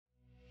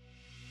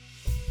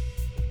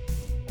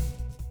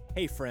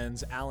Hey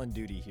friends, Alan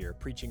Duty here,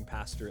 preaching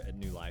pastor at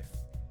New Life.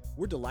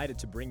 We're delighted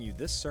to bring you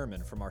this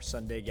sermon from our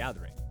Sunday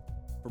gathering.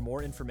 For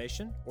more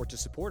information or to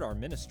support our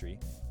ministry,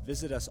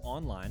 visit us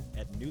online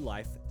at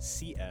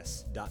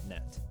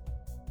newlifecs.net.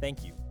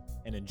 Thank you,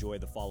 and enjoy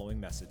the following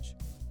message.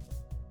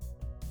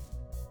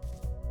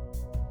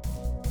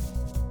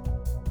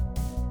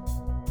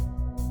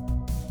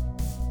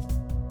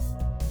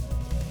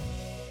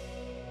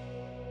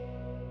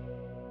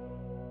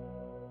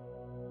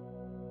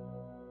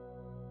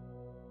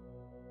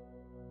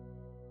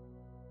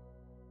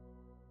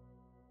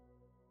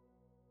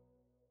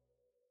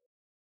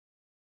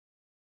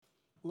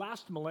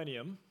 Last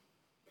millennium,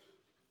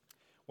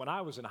 when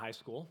I was in high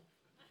school,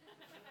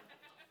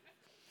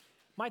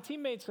 my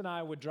teammates and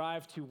I would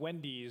drive to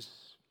Wendy's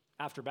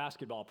after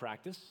basketball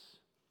practice,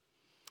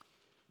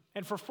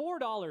 and for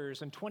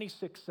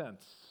 $4.26,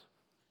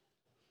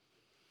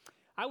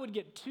 I would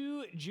get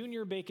 2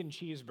 junior bacon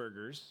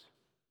cheeseburgers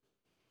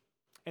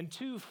and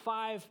 2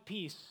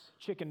 5-piece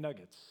chicken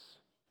nuggets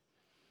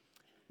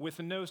with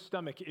no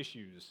stomach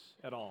issues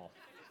at all.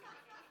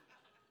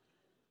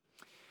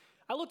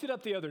 I looked it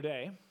up the other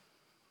day,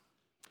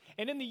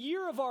 and in the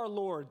year of our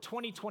Lord,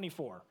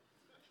 2024,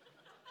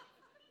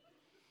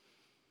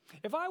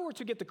 if I were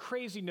to get the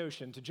crazy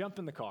notion to jump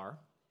in the car,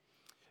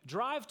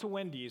 drive to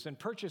Wendy's, and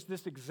purchase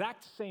this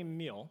exact same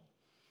meal,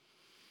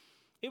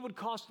 it would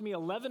cost me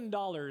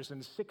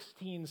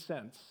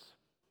 $11.16,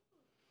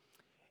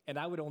 and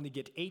I would only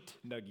get 8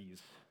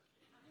 nuggies,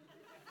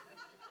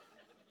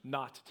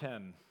 not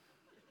 10.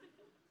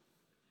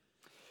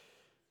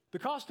 The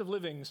cost of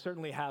living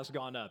certainly has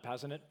gone up,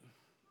 hasn't it?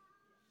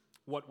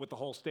 What with the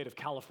whole state of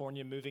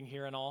California moving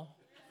here and all?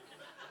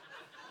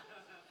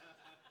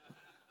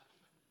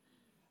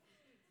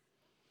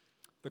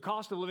 The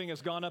cost of living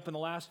has gone up in the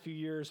last few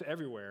years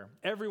everywhere.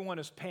 Everyone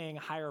is paying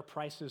higher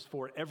prices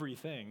for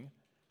everything,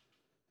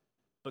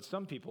 but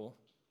some people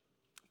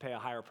pay a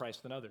higher price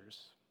than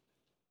others.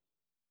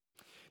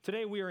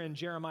 Today we are in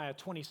Jeremiah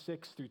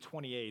 26 through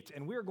 28,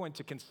 and we are going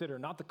to consider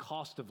not the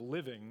cost of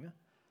living,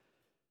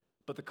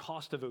 but the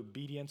cost of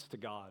obedience to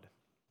God.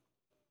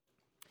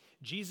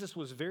 Jesus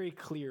was very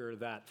clear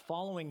that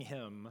following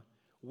him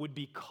would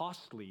be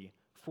costly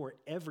for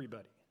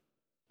everybody.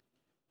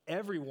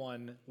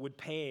 Everyone would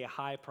pay a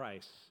high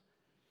price,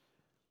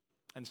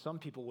 and some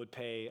people would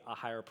pay a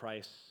higher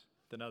price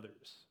than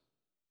others.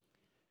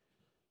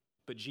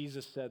 But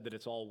Jesus said that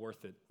it's all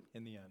worth it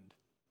in the end.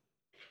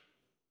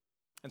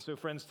 And so,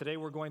 friends, today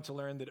we're going to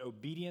learn that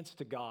obedience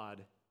to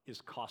God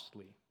is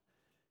costly,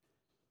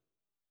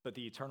 but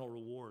the eternal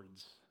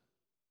rewards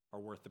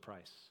are worth the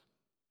price.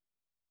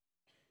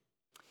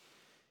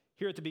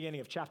 Here at the beginning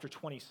of chapter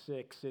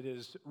 26, it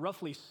is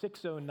roughly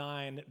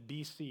 609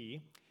 BC,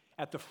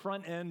 at the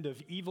front end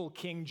of evil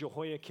King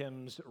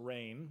Jehoiakim's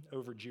reign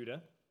over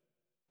Judah.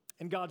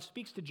 And God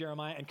speaks to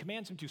Jeremiah and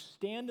commands him to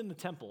stand in the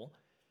temple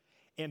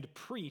and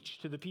preach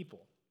to the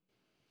people.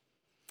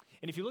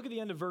 And if you look at the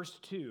end of verse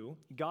 2,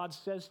 God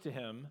says to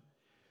him,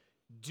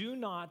 "Do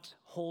not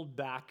hold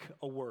back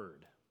a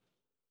word."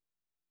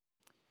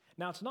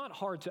 Now, it's not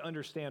hard to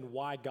understand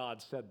why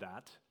God said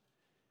that.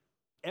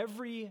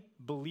 Every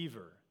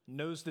believer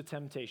knows the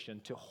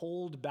temptation to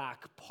hold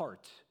back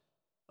part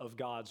of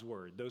God's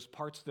word. Those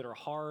parts that are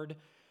hard,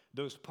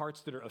 those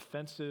parts that are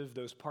offensive,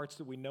 those parts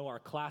that we know our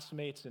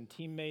classmates and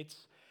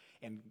teammates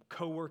and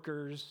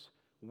coworkers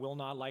will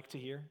not like to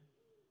hear.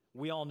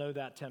 We all know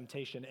that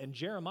temptation. And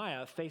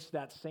Jeremiah faced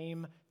that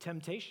same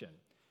temptation.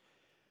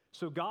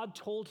 So God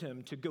told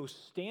him to go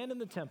stand in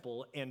the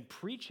temple and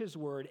preach his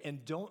word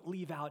and don't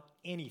leave out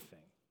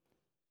anything.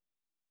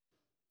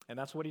 And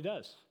that's what he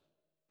does.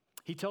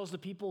 He tells the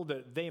people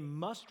that they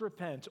must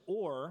repent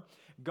or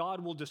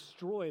God will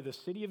destroy the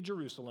city of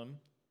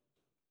Jerusalem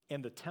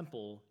and the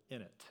temple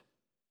in it.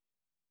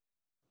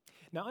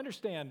 Now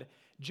understand,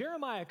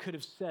 Jeremiah could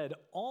have said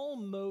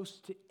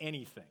almost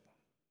anything.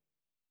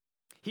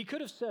 He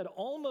could have said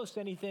almost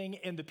anything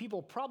and the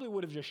people probably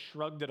would have just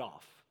shrugged it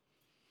off.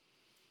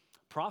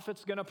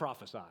 Prophet's gonna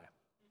prophesy.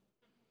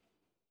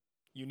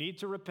 You need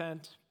to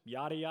repent,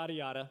 yada, yada,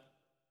 yada.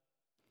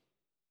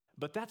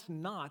 But that's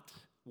not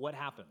what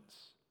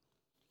happens.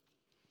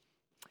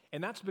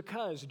 And that's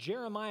because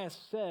Jeremiah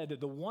said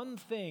the one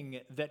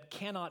thing that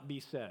cannot be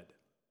said,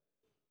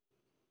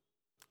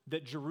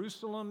 that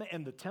Jerusalem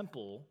and the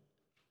temple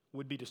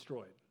would be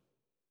destroyed.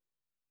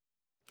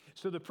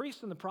 So the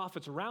priests and the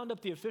prophets round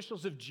up the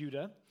officials of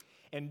Judah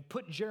and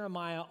put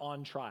Jeremiah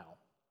on trial.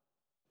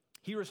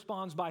 He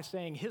responds by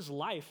saying his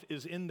life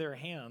is in their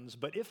hands,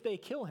 but if they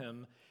kill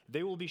him,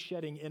 they will be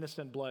shedding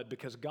innocent blood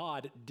because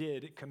God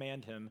did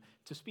command him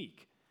to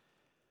speak.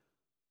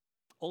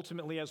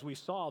 Ultimately, as we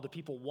saw, the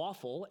people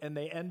waffle and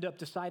they end up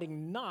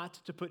deciding not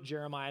to put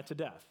Jeremiah to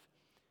death.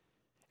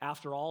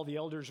 After all, the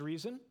elders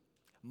reason.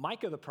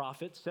 Micah the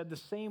prophet said the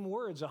same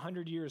words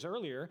 100 years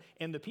earlier,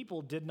 and the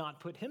people did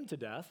not put him to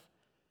death,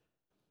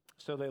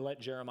 so they let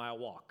Jeremiah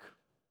walk.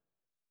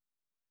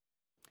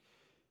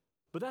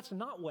 But that's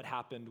not what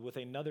happened with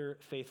another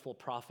faithful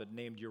prophet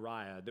named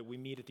Uriah that we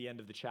meet at the end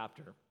of the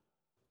chapter.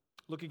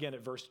 Look again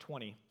at verse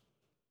 20.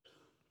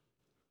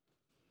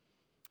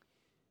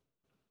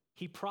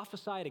 he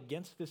prophesied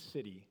against this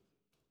city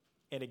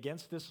and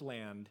against this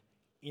land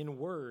in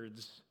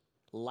words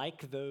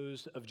like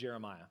those of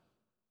Jeremiah.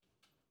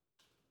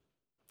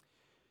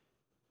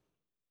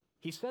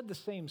 He said the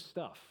same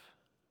stuff,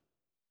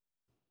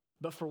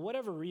 but for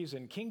whatever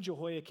reason, King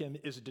Jehoiakim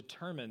is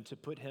determined to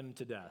put him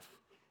to death.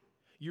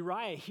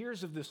 Uriah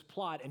hears of this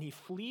plot and he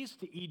flees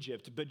to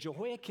Egypt, but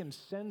Jehoiakim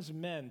sends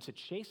men to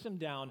chase him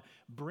down,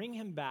 bring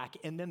him back,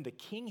 and then the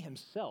king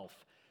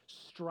himself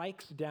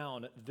strikes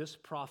down this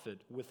prophet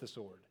with the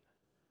sword.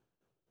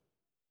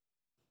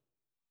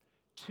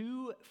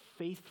 2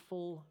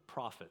 faithful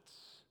prophets,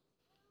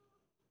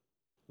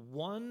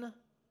 1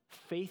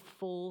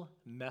 faithful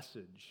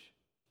message,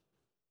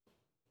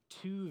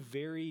 2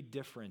 very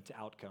different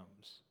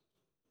outcomes.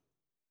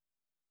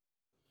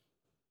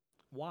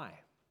 Why?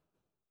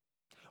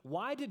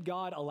 Why did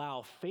God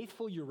allow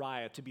faithful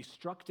Uriah to be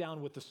struck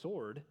down with the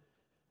sword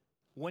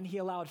when he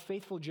allowed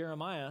faithful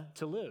Jeremiah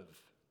to live?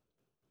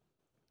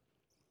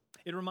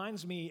 It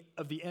reminds me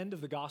of the end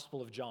of the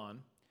Gospel of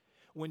John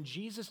when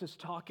Jesus is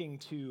talking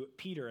to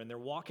Peter and they're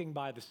walking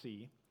by the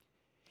sea,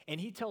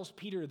 and he tells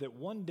Peter that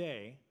one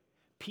day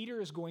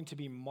Peter is going to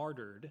be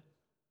martyred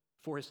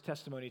for his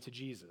testimony to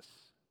Jesus.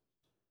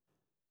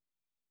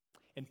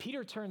 And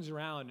Peter turns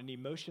around and he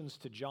motions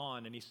to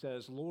John and he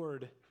says,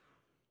 "Lord,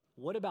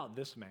 what about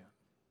this man?"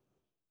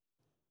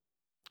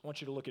 I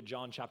want you to look at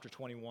John chapter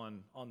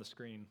 21 on the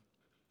screen.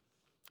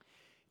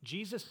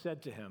 Jesus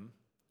said to him,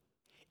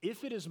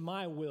 "If it is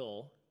my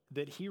will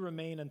that he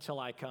remain until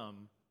I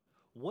come,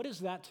 what is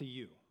that to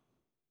you?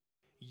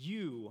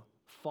 You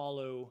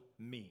follow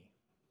me."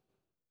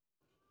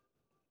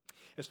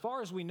 As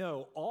far as we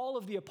know, all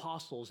of the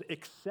apostles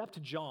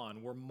except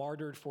John were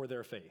martyred for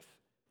their faith.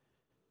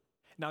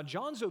 Now,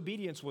 John's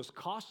obedience was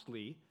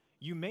costly.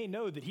 You may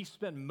know that he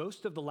spent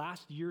most of the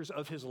last years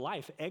of his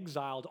life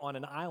exiled on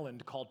an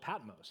island called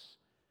Patmos.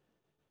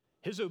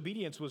 His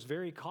obedience was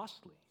very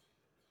costly.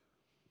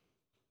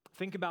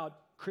 Think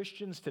about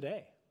Christians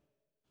today.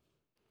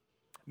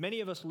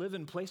 Many of us live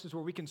in places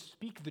where we can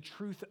speak the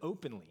truth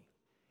openly,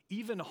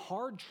 even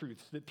hard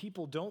truths that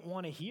people don't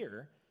want to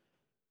hear,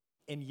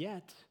 and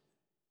yet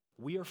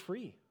we are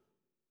free,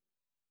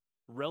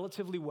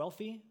 relatively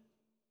wealthy,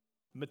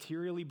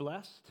 materially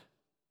blessed.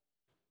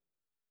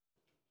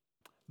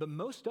 But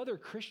most other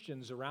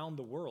Christians around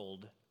the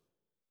world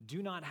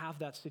do not have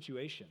that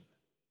situation.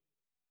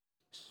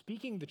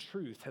 Speaking the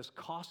truth has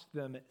cost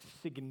them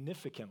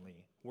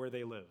significantly where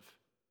they live.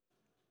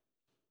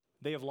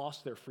 They have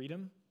lost their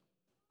freedom.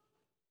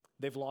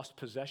 They've lost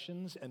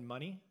possessions and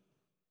money.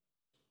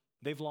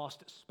 They've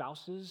lost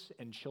spouses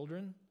and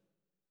children.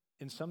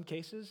 In some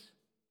cases,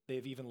 they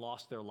have even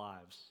lost their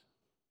lives.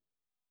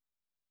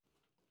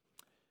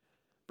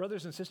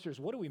 Brothers and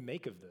sisters, what do we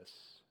make of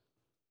this?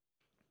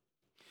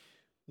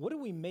 What do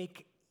we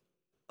make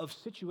of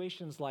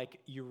situations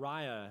like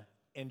Uriah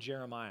and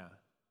Jeremiah,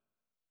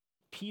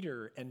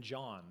 Peter and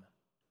John?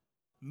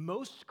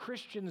 Most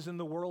Christians in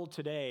the world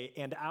today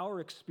and our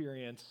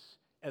experience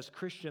as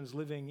Christians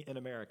living in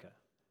America.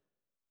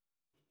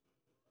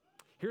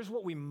 Here's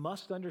what we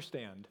must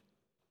understand.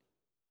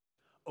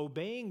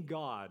 Obeying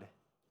God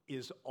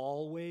is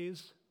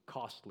always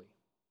costly.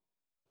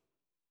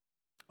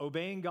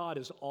 Obeying God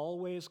is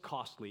always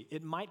costly.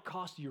 It might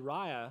cost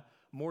Uriah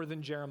more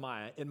than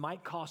Jeremiah. It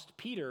might cost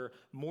Peter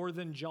more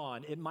than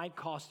John. It might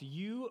cost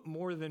you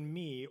more than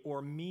me,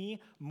 or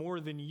me more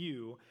than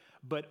you,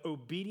 but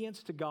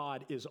obedience to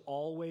God is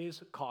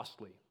always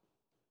costly.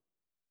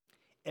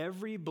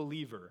 Every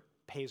believer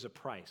pays a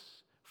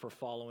price for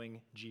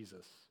following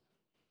Jesus.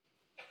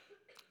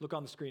 Look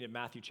on the screen at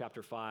Matthew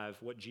chapter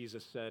 5, what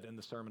Jesus said in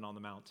the Sermon on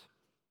the Mount.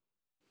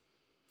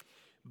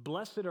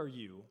 "Blessed are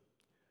you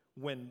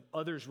when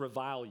others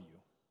revile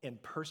you and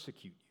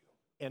persecute you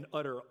and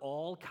utter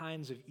all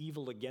kinds of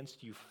evil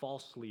against you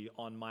falsely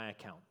on my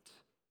account.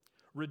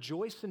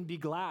 Rejoice and be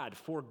glad,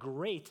 for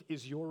great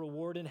is your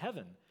reward in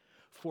heaven,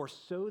 for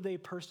so they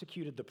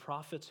persecuted the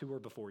prophets who were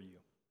before you."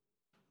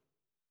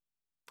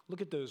 Look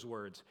at those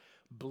words.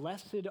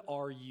 Blessed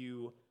are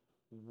you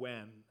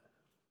when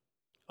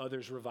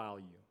others revile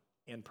you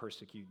and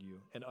persecute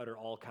you and utter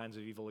all kinds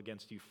of evil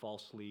against you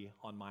falsely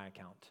on my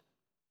account.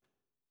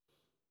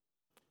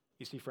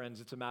 You see,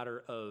 friends, it's a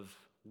matter of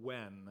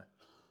when,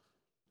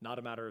 not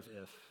a matter of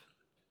if,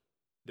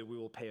 that we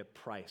will pay a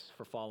price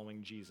for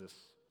following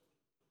Jesus.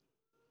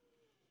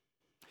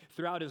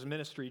 Throughout his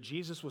ministry,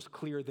 Jesus was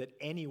clear that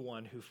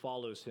anyone who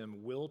follows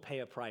him will pay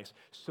a price.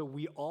 So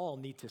we all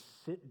need to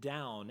sit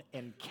down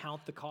and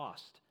count the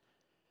cost.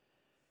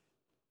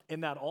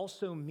 And that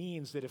also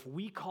means that if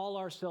we call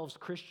ourselves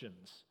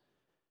Christians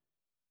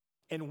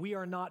and we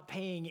are not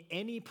paying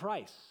any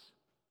price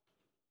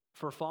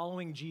for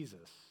following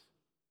Jesus,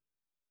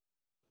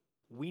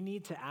 we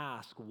need to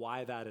ask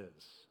why that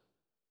is.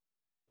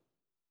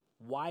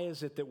 Why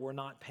is it that we're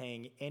not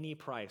paying any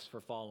price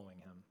for following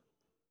him?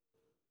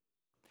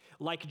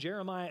 Like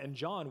Jeremiah and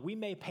John, we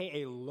may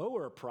pay a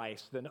lower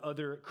price than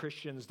other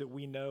Christians that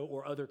we know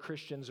or other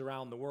Christians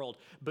around the world,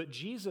 but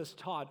Jesus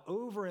taught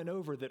over and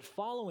over that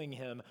following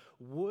him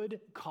would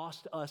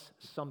cost us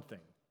something.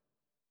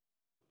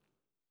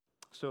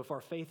 So if our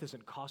faith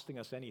isn't costing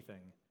us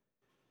anything,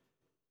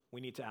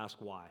 we need to ask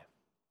why.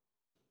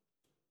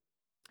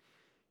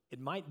 It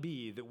might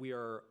be that we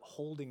are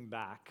holding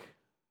back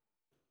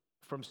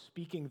from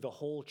speaking the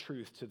whole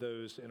truth to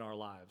those in our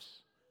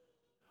lives.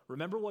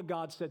 Remember what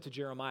God said to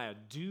Jeremiah,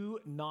 do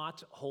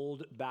not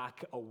hold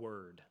back a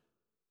word.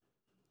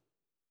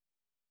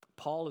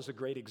 Paul is a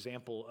great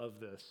example of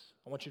this.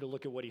 I want you to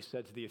look at what he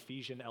said to the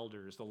Ephesian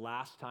elders the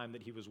last time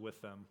that he was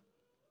with them.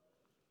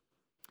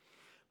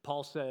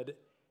 Paul said,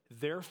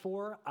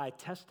 therefore I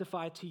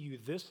testify to you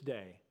this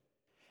day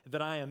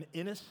that I am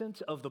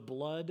innocent of the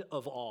blood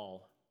of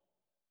all,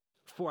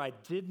 for I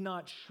did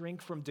not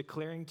shrink from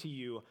declaring to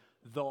you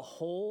the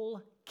whole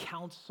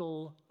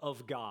counsel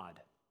of God.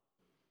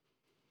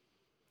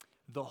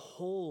 The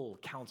whole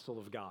counsel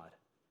of God,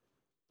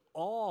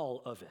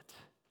 all of it.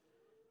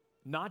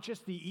 Not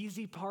just the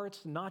easy parts,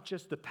 not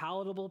just the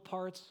palatable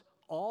parts,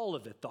 all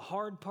of it, the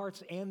hard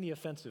parts and the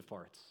offensive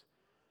parts.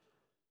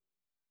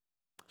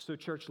 So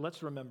church,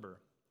 let's remember,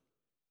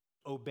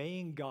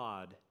 obeying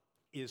God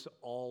is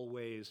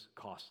always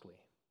costly.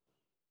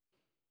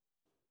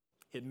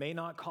 It may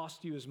not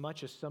cost you as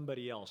much as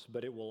somebody else,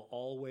 but it will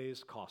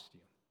always cost you.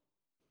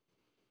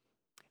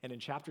 And in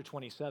chapter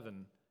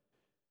 27,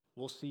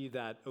 we'll see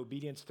that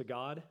obedience to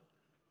God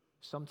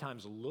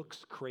sometimes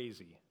looks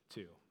crazy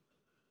too.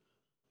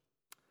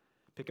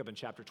 Pick up in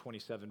chapter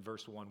 27,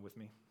 verse 1 with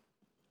me.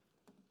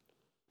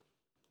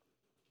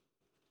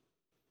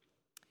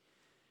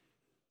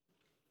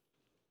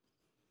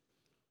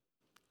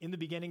 In the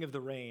beginning of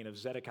the reign of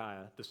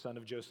Zedekiah, the son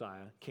of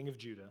Josiah, king of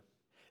Judah,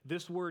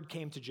 this word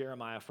came to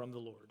Jeremiah from the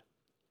Lord.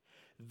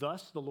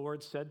 Thus the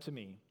Lord said to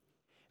me,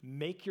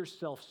 make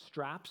yourself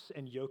straps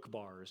and yoke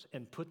bars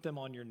and put them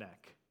on your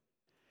neck.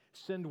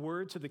 Send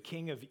word to the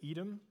king of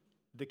Edom,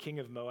 the king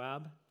of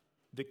Moab,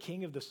 the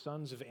king of the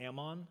sons of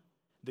Ammon,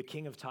 the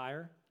king of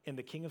Tyre, and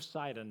the king of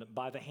Sidon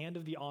by the hand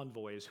of the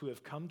envoys who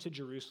have come to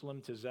Jerusalem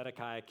to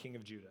Zedekiah, king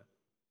of Judah.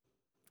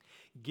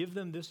 Give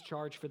them this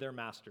charge for their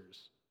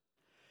masters.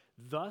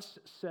 Thus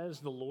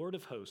says the Lord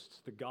of hosts,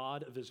 the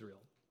God of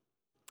Israel.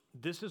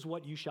 This is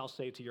what you shall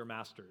say to your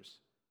masters.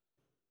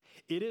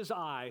 It is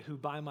I who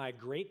by my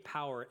great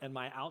power and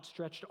my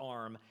outstretched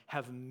arm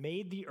have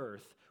made the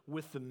earth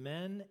with the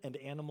men and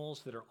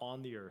animals that are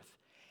on the earth,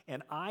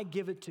 and I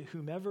give it to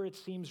whomever it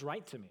seems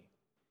right to me.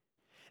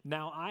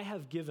 Now I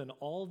have given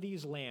all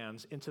these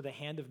lands into the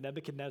hand of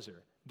Nebuchadnezzar,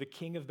 the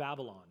king of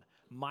Babylon,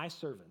 my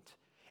servant,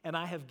 and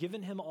I have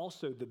given him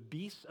also the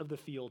beasts of the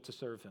field to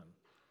serve him.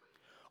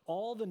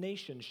 All the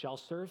nations shall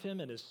serve him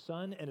and his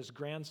son and his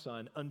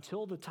grandson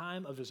until the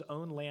time of his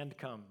own land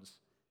comes.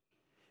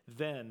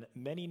 Then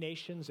many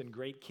nations and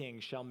great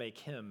kings shall make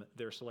him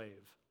their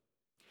slave.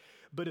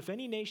 But if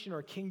any nation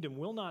or kingdom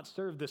will not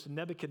serve this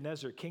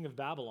Nebuchadnezzar, king of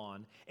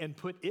Babylon, and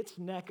put its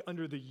neck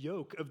under the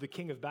yoke of the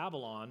king of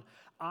Babylon,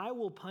 I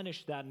will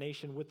punish that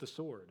nation with the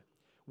sword,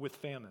 with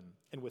famine,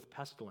 and with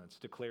pestilence,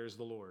 declares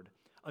the Lord,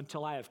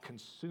 until I have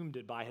consumed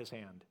it by his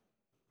hand.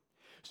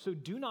 So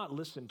do not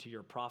listen to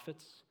your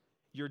prophets,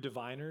 your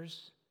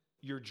diviners,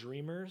 your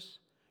dreamers,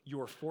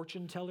 your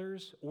fortune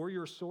tellers, or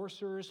your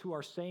sorcerers who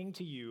are saying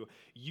to you,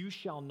 you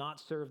shall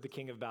not serve the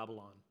king of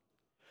Babylon.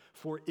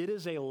 For it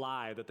is a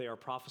lie that they are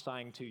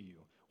prophesying to you,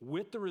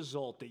 with the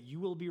result that you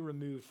will be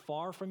removed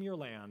far from your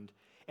land,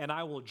 and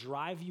I will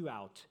drive you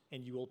out,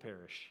 and you will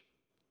perish.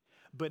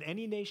 But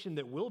any nation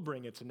that will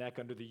bring its neck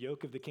under the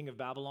yoke of the king of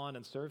Babylon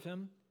and serve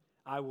him,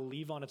 I will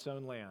leave on its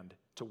own land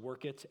to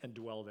work it and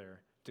dwell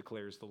there,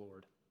 declares the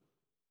Lord.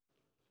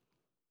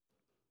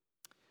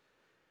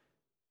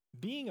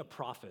 Being a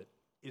prophet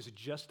is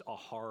just a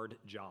hard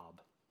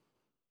job.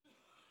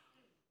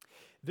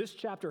 This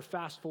chapter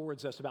fast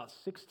forwards us about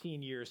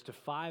 16 years to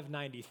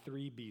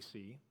 593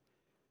 BC,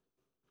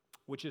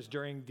 which is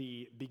during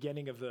the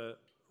beginning of the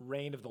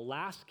reign of the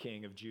last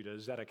king of Judah,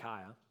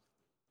 Zedekiah.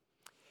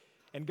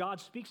 And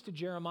God speaks to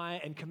Jeremiah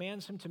and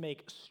commands him to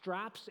make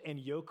straps and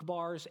yoke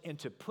bars and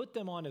to put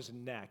them on his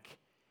neck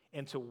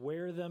and to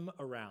wear them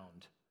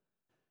around.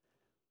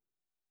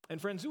 And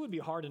friends, it would be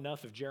hard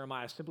enough if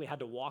Jeremiah simply had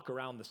to walk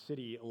around the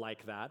city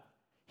like that.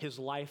 His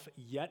life,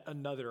 yet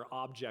another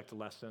object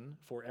lesson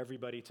for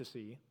everybody to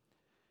see.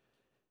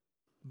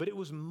 But it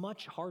was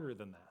much harder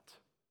than that.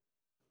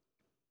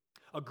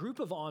 A group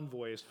of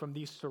envoys from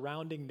these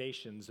surrounding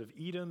nations of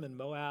Edom and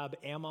Moab,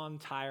 Ammon,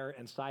 Tyre,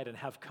 and Sidon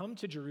have come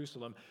to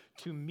Jerusalem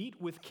to meet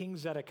with King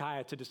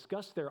Zedekiah to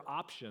discuss their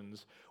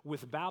options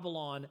with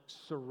Babylon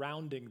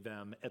surrounding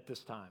them at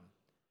this time.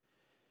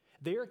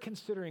 They are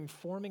considering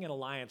forming an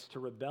alliance to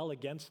rebel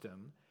against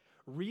him,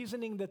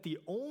 reasoning that the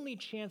only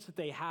chance that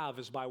they have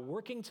is by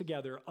working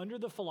together under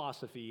the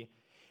philosophy,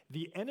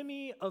 the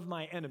enemy of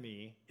my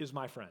enemy is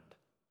my friend.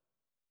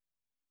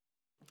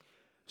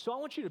 So I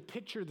want you to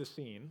picture the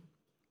scene.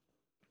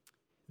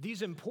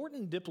 These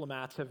important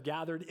diplomats have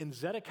gathered in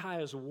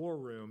Zedekiah's war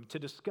room to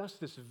discuss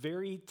this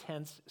very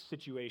tense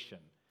situation.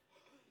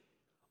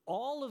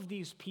 All of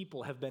these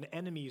people have been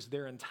enemies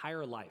their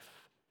entire life,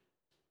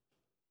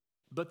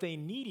 but they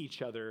need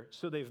each other,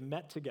 so they've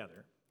met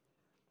together.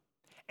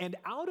 And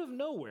out of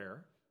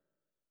nowhere,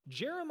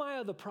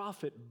 Jeremiah the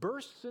prophet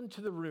bursts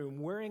into the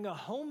room wearing a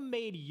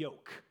homemade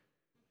yoke.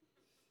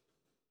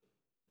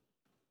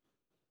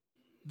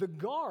 The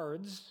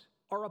guards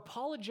are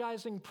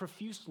apologizing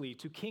profusely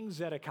to King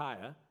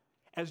Zedekiah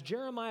as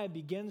Jeremiah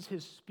begins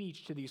his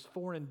speech to these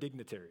foreign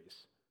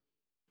dignitaries.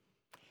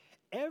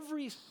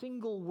 Every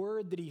single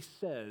word that he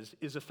says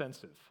is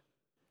offensive.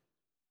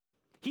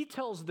 He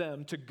tells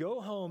them to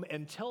go home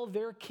and tell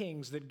their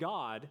kings that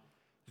God,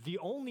 the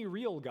only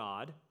real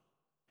God,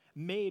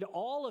 made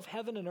all of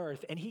heaven and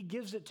earth, and he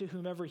gives it to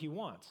whomever he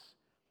wants.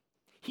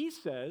 He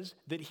says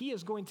that he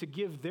is going to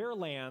give their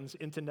lands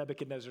into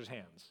Nebuchadnezzar's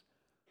hands.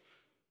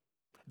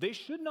 They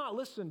should not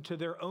listen to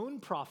their own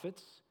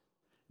prophets,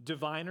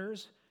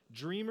 diviners,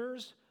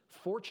 dreamers,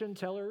 fortune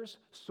tellers,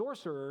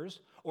 sorcerers,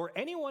 or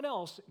anyone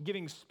else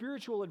giving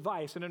spiritual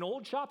advice in an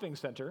old shopping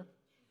center.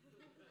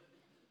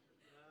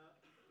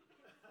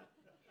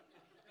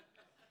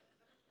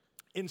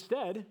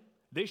 Instead,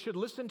 they should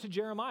listen to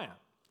Jeremiah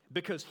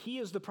because he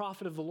is the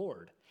prophet of the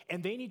Lord,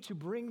 and they need to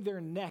bring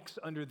their necks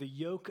under the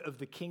yoke of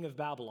the king of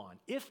Babylon.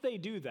 If they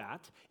do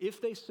that,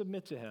 if they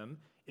submit to him,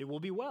 it will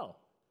be well.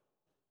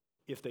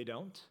 If they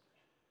don't,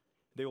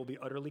 they will be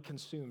utterly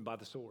consumed by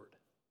the sword.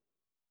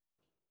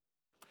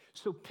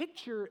 So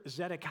picture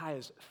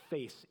Zedekiah's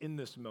face in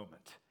this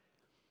moment.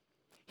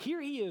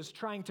 Here he is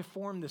trying to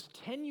form this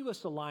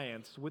tenuous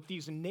alliance with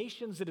these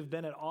nations that have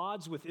been at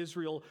odds with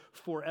Israel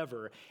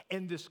forever.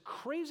 And this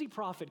crazy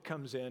prophet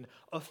comes in,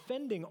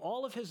 offending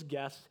all of his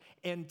guests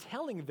and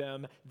telling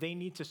them they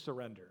need to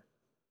surrender.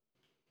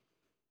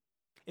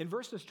 In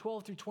verses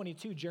 12 through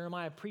 22,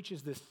 Jeremiah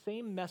preaches this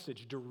same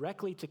message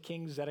directly to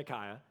King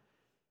Zedekiah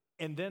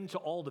and then to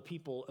all the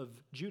people of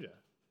Judah.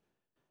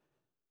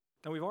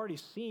 Now, we've already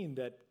seen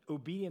that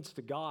obedience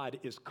to God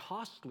is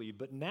costly,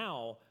 but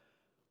now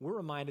we're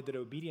reminded that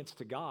obedience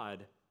to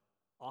God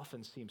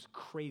often seems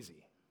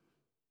crazy.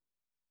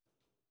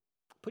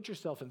 Put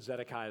yourself in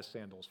Zedekiah's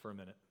sandals for a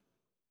minute.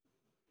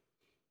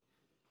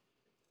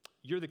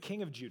 You're the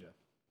king of Judah.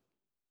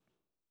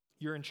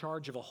 You're in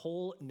charge of a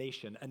whole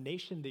nation, a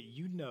nation that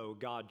you know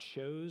God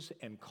chose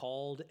and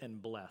called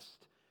and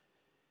blessed.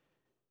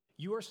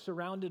 You are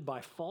surrounded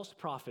by false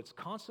prophets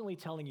constantly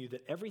telling you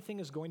that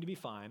everything is going to be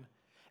fine,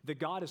 that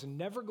God is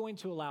never going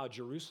to allow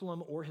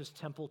Jerusalem or his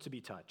temple to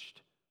be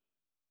touched.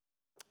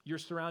 You're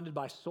surrounded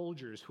by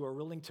soldiers who are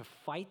willing to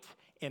fight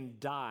and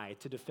die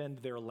to defend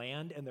their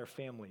land and their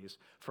families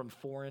from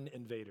foreign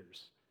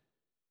invaders.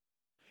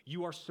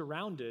 You are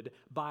surrounded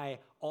by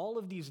all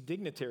of these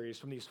dignitaries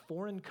from these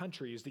foreign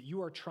countries that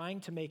you are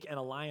trying to make an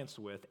alliance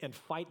with and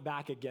fight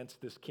back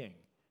against this king.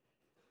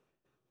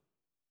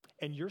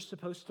 And you're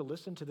supposed to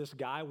listen to this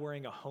guy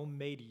wearing a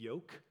homemade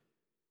yoke?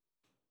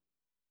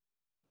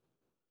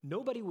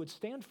 Nobody would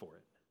stand for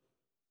it.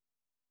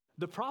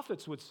 The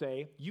prophets would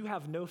say, you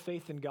have no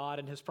faith in God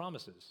and his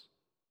promises.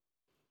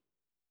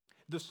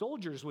 The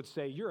soldiers would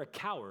say, you're a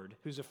coward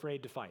who's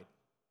afraid to fight.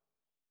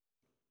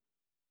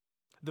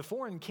 The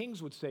foreign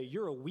kings would say,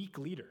 you're a weak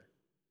leader.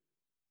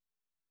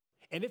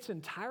 And it's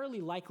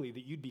entirely likely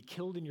that you'd be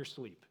killed in your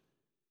sleep,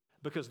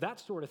 because that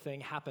sort of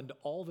thing happened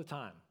all the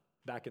time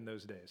back in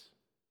those days.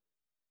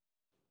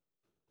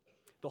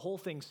 The whole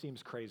thing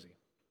seems crazy.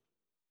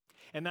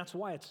 And that's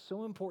why it's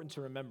so important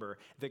to remember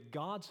that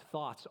God's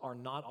thoughts are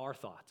not our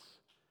thoughts.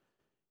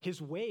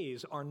 His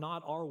ways are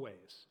not our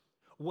ways.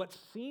 What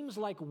seems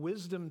like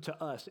wisdom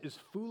to us is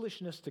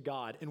foolishness to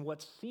God, and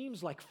what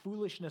seems like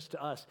foolishness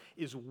to us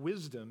is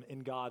wisdom in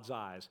God's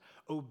eyes.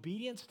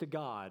 Obedience to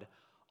God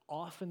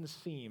often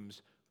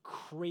seems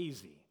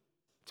crazy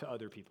to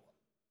other people.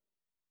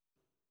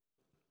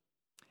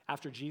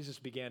 After Jesus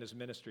began his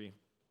ministry,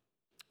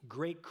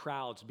 great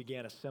crowds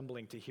began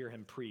assembling to hear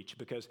him preach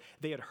because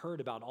they had heard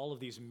about all of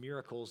these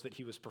miracles that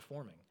he was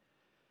performing.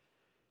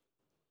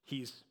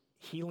 He's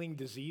healing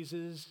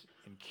diseases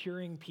and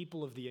curing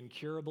people of the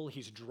incurable.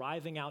 He's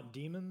driving out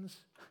demons.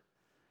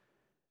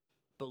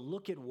 But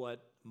look at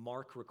what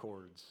Mark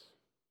records.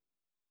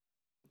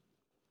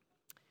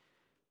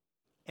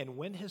 And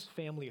when his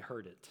family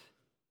heard it,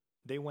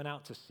 they went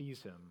out to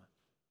seize him,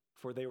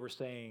 for they were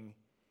saying,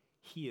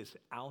 he is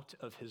out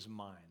of his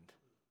mind.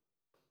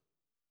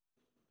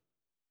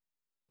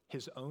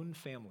 His own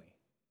family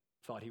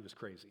thought he was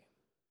crazy.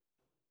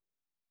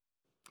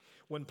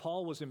 When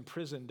Paul was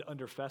imprisoned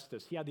under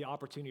Festus, he had the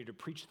opportunity to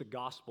preach the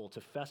gospel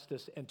to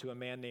Festus and to a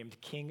man named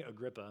King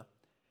Agrippa.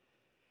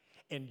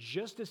 And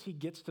just as he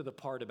gets to the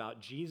part about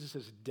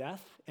Jesus'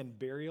 death and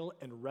burial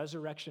and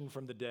resurrection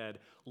from the dead,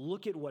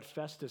 look at what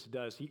Festus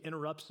does. He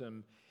interrupts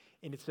him,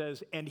 and it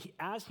says,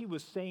 as he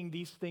was saying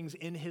these things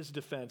in his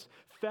defense,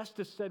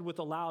 Festus said with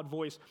a loud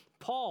voice,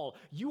 Paul,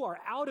 you are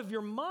out of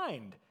your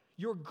mind.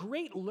 Your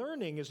great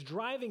learning is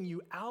driving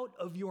you out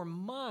of your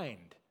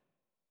mind.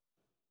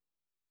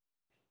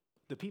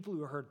 the people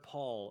who heard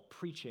Paul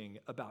preaching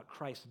about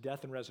Christ's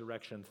death and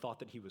resurrection thought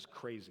that he was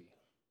crazy.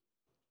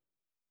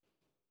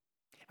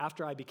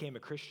 After I became a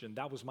Christian,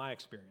 that was my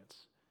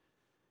experience.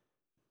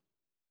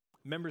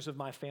 Members of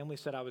my family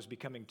said I was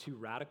becoming too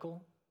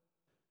radical.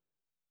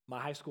 My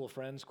high school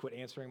friends quit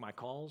answering my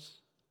calls.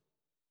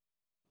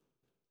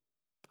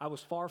 I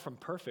was far from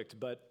perfect,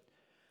 but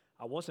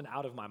I wasn't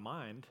out of my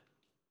mind.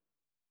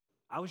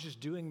 I was just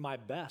doing my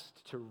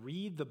best to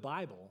read the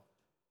Bible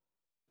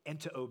and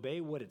to obey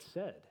what it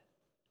said.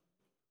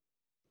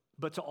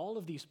 But to all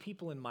of these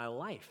people in my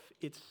life,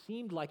 it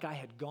seemed like I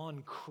had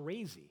gone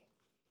crazy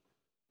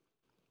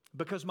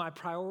because my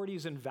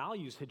priorities and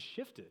values had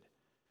shifted.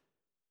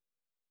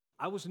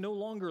 I was no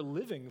longer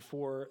living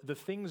for the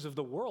things of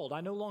the world.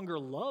 I no longer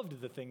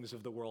loved the things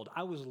of the world.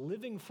 I was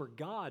living for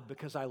God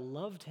because I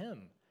loved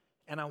Him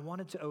and I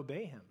wanted to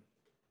obey Him.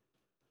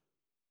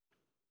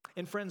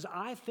 And friends,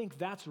 I think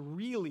that's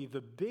really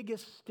the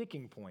biggest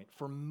sticking point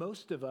for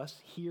most of us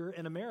here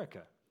in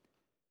America.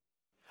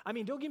 I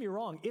mean, don't get me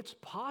wrong, it's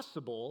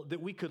possible that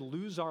we could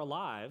lose our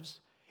lives.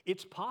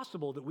 It's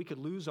possible that we could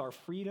lose our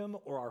freedom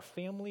or our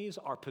families,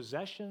 our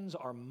possessions,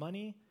 our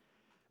money.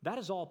 That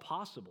is all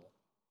possible.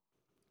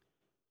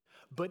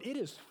 But it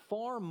is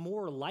far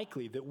more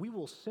likely that we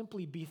will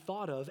simply be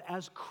thought of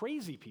as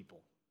crazy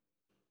people.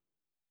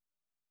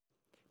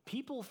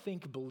 People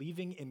think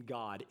believing in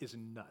God is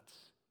nuts.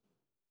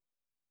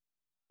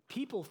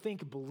 People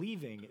think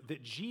believing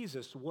that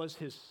Jesus was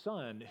His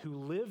Son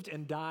who lived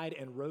and died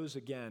and rose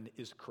again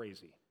is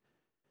crazy.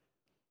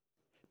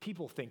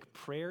 People think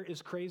prayer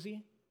is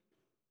crazy.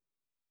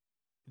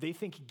 They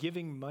think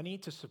giving money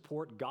to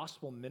support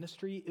gospel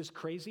ministry is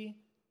crazy.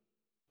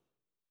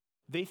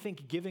 They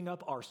think giving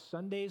up our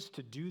Sundays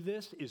to do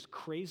this is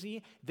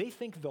crazy. They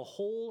think the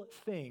whole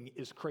thing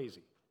is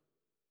crazy.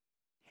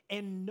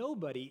 And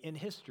nobody in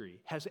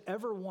history has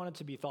ever wanted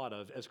to be thought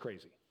of as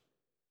crazy.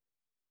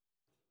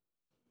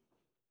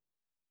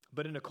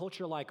 But in a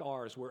culture like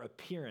ours, where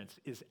appearance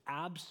is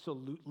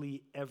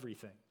absolutely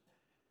everything,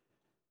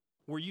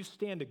 where you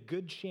stand a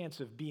good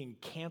chance of being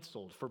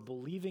canceled for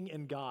believing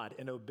in God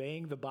and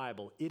obeying the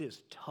Bible, it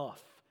is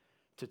tough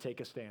to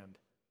take a stand.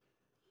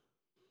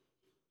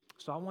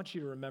 So I want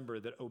you to remember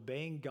that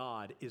obeying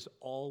God is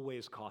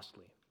always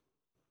costly.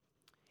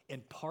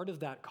 And part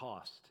of that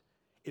cost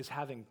is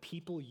having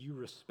people you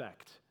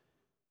respect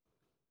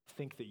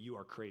think that you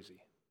are crazy.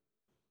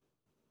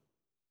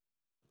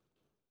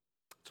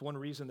 It's one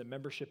reason that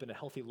membership in a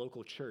healthy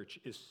local church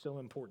is so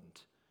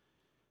important.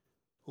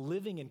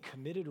 Living in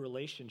committed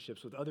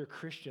relationships with other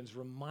Christians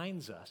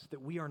reminds us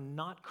that we are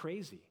not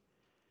crazy,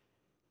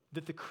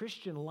 that the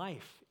Christian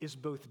life is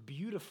both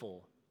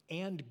beautiful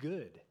and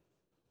good,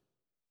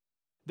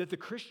 that the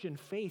Christian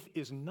faith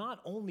is not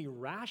only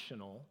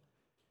rational,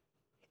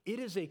 it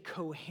is a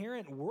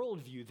coherent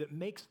worldview that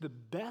makes the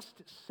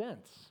best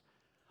sense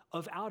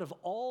of out of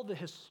all the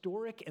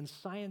historic and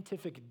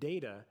scientific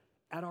data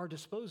at our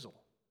disposal.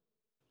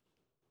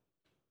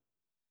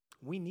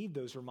 We need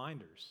those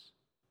reminders.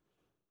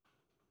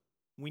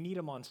 We need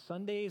them on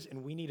Sundays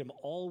and we need them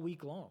all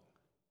week long.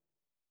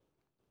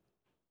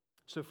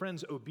 So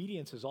friends,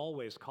 obedience is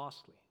always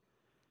costly.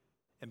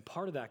 And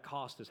part of that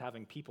cost is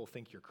having people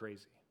think you're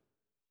crazy.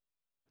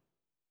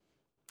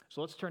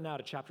 So let's turn now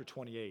to chapter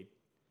 28,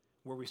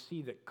 where we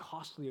see that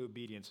costly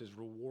obedience is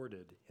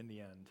rewarded in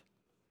the end.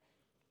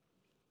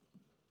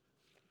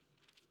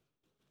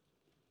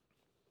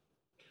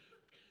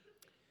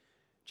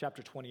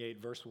 Chapter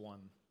 28, verse 1.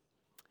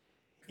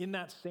 In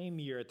that same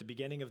year, at the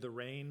beginning of the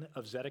reign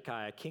of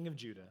Zedekiah, king of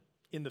Judah,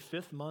 in the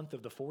 5th month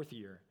of the 4th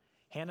year,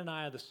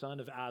 Hananiah the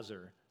son of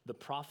Azur, the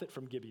prophet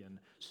from Gibeon,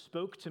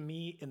 spoke to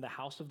me in the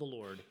house of the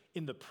Lord,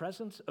 in the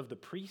presence of the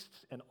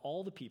priests and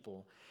all the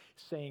people,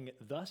 saying,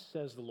 "Thus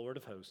says the Lord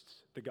of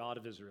hosts, the God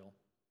of Israel,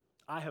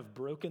 I have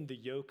broken the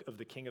yoke of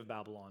the king of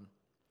Babylon.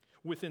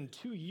 Within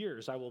 2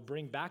 years I will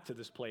bring back to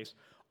this place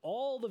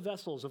all the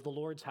vessels of the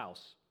Lord's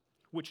house,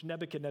 which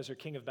Nebuchadnezzar,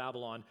 king of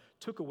Babylon,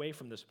 took away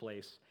from this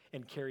place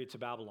and carried to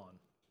Babylon.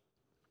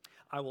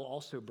 I will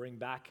also bring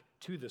back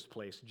to this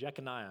place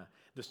Jeconiah,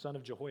 the son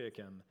of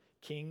Jehoiakim,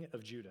 king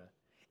of Judah,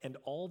 and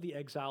all the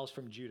exiles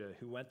from Judah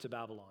who went to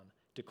Babylon,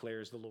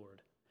 declares the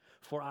Lord.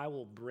 For I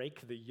will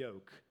break the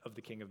yoke of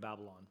the king of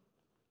Babylon."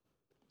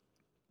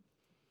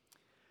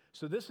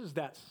 So this is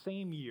that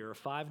same year,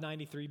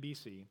 593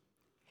 BC,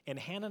 and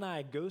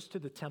Hananiah goes to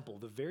the temple,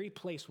 the very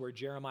place where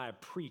Jeremiah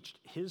preached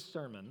his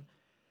sermon,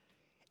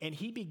 and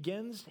he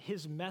begins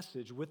his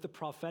message with the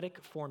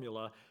prophetic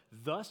formula,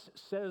 "Thus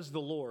says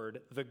the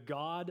Lord, the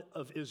God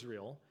of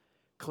Israel,"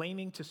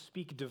 claiming to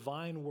speak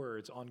divine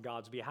words on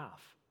God's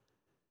behalf.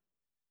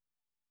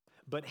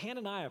 But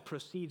Hananiah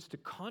proceeds to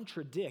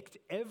contradict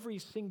every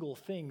single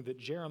thing that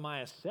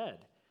Jeremiah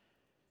said.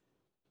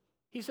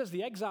 He says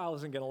the exile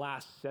isn't going to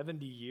last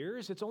 70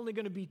 years. It's only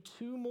going to be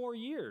 2 more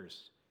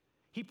years.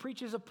 He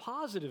preaches a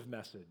positive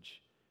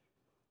message.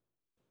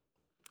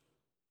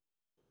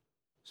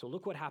 So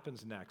look what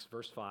happens next,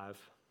 verse 5.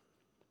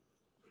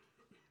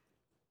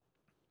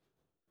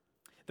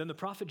 Then the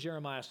prophet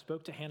Jeremiah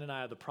spoke to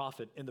Hananiah the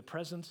prophet in the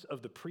presence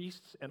of the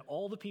priests and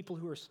all the people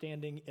who are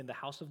standing in the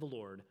house of the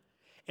Lord.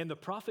 And the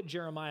prophet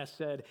Jeremiah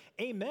said,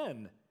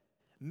 Amen.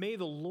 May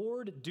the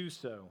Lord do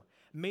so.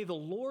 May the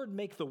Lord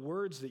make the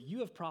words that you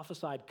have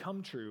prophesied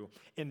come true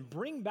and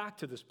bring back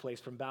to this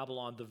place from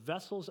Babylon the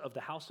vessels of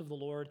the house of the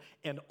Lord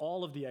and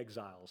all of the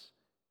exiles.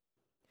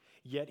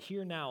 Yet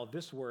hear now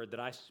this word that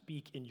I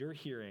speak in your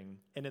hearing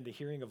and in the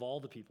hearing of all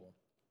the people.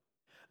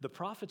 The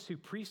prophets who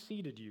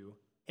preceded you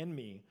and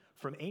me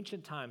from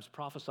ancient times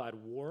prophesied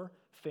war,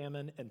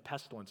 famine, and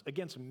pestilence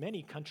against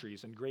many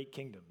countries and great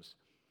kingdoms.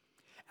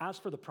 As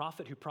for the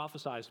prophet who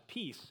prophesies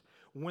peace,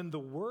 when the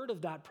word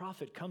of that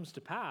prophet comes to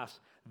pass,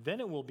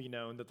 then it will be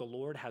known that the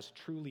Lord has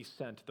truly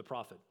sent the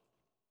prophet.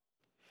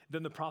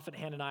 Then the prophet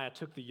Hananiah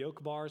took the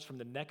yoke bars from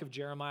the neck of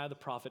Jeremiah the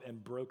prophet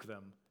and broke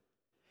them.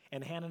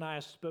 And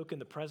Hananiah spoke in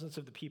the presence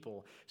of the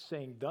people,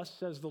 saying, Thus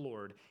says the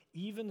Lord,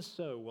 even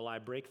so will I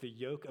break the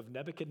yoke of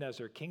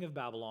Nebuchadnezzar, king of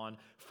Babylon,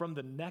 from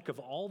the neck of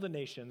all the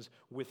nations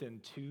within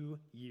 2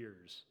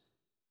 years.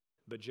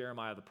 But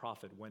Jeremiah the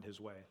prophet went his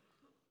way.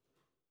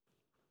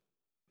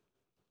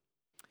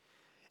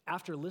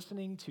 After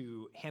listening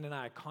to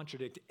Hananiah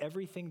contradict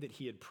everything that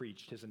he had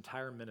preached his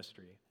entire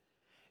ministry,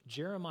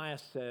 Jeremiah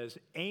says,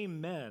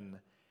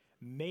 Amen.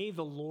 May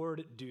the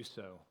Lord do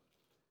so.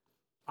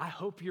 I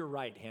hope you're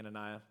right,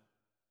 Hananiah.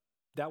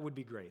 That would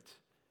be great.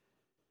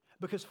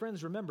 Because,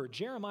 friends, remember,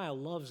 Jeremiah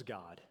loves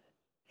God,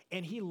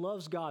 and he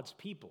loves God's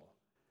people.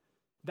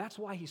 That's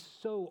why he's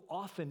so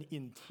often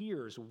in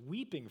tears,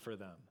 weeping for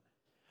them,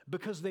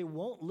 because they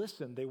won't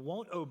listen, they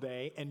won't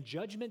obey, and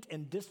judgment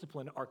and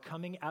discipline are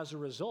coming as a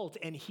result,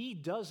 and he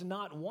does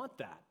not want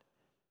that.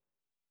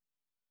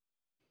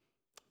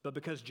 But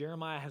because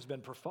Jeremiah has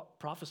been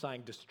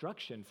prophesying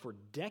destruction for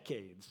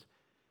decades,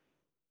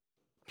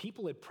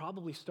 people had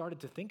probably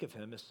started to think of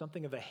him as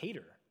something of a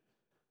hater,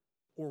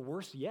 or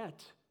worse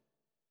yet,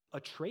 a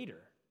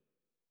traitor.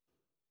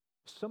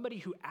 Somebody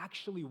who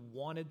actually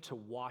wanted to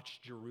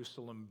watch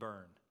Jerusalem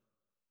burn.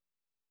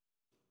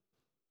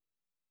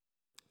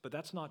 But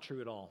that's not true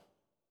at all.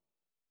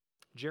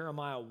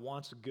 Jeremiah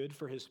wants good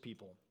for his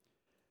people.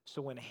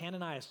 So when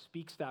Hananiah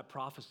speaks that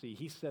prophecy,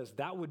 he says,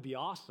 that would be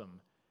awesome,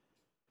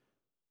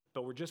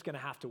 but we're just going to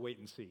have to wait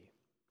and see.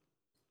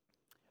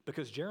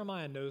 Because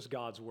Jeremiah knows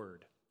God's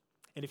word.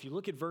 And if you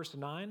look at verse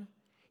 9,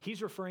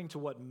 he's referring to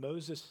what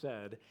Moses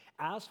said,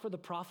 as for the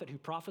prophet who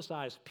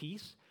prophesies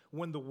peace,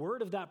 when the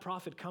word of that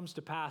prophet comes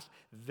to pass,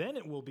 then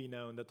it will be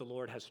known that the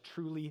Lord has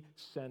truly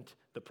sent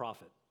the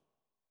prophet.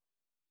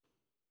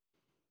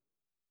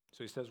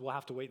 So he says, we'll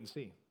have to wait and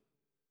see.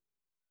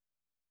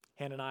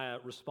 Hananiah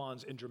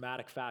responds in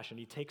dramatic fashion.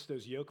 He takes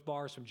those yoke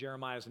bars from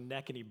Jeremiah's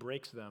neck and he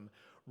breaks them,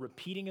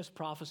 repeating his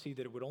prophecy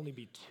that it would only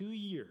be 2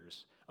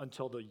 years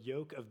until the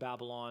yoke of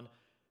Babylon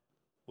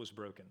was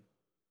broken.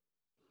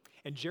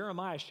 And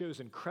Jeremiah shows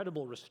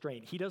incredible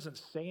restraint. He doesn't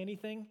say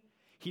anything.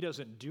 He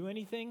doesn't do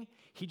anything.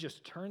 He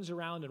just turns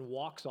around and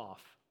walks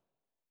off.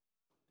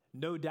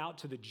 No doubt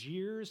to the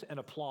jeers and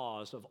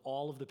applause of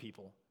all of the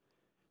people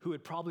who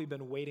had probably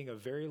been waiting a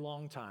very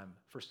long time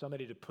for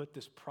somebody to put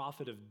this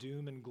prophet of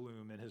doom and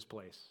gloom in his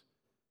place.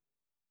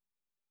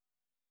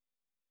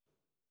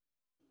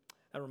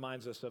 That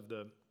reminds us of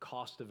the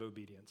cost of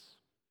obedience.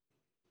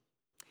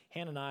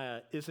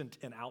 Hananiah isn't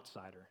an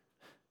outsider.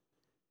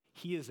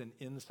 He is an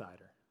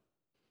insider.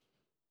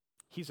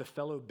 He's a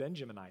fellow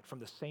Benjaminite from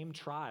the same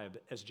tribe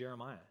as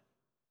Jeremiah.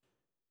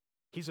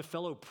 He's a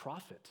fellow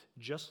prophet,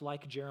 just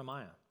like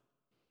Jeremiah.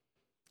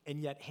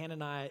 And yet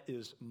Hananiah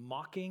is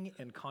mocking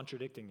and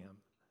contradicting him.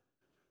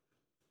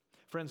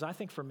 Friends, I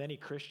think for many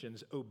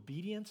Christians,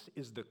 obedience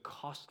is the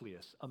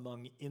costliest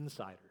among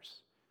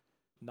insiders,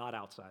 not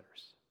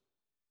outsiders.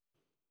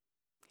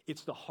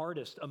 It's the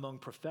hardest among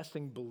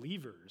professing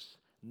believers,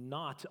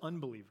 not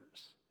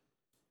unbelievers.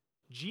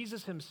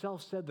 Jesus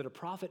himself said that a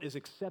prophet is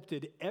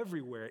accepted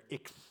everywhere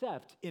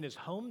except in his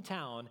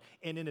hometown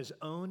and in his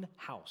own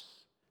house.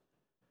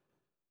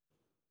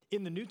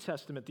 In the New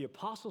Testament, the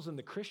apostles and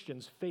the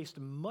Christians faced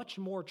much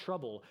more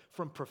trouble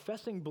from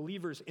professing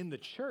believers in the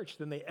church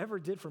than they ever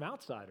did from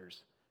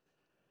outsiders.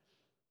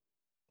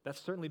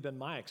 That's certainly been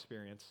my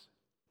experience.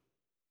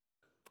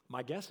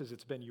 My guess is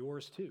it's been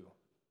yours too.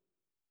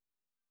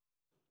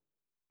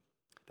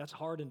 That's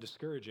hard and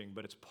discouraging,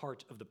 but it's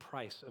part of the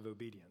price of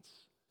obedience.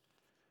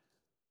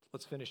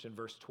 Let's finish in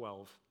verse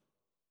 12.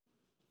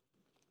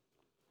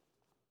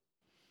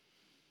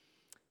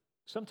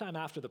 Sometime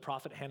after the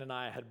prophet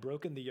Hananiah had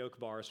broken the yoke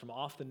bars from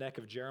off the neck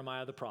of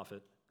Jeremiah the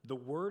prophet, the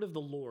word of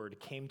the Lord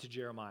came to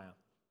Jeremiah.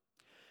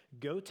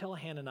 Go tell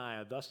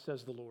Hananiah, thus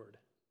says the Lord,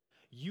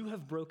 you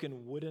have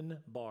broken wooden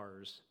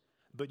bars,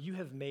 but you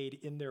have made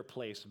in their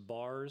place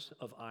bars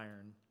of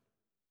iron.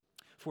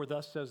 For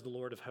thus says the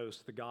Lord of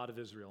hosts, the God of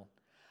Israel,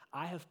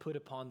 I have put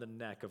upon the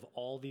neck of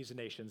all these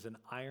nations an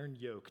iron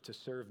yoke to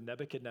serve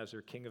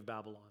Nebuchadnezzar, king of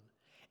Babylon,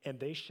 and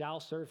they shall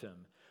serve him,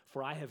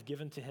 for I have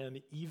given to him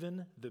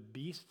even the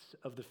beasts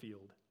of the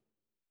field.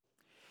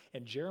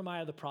 And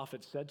Jeremiah the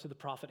prophet said to the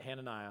prophet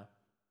Hananiah,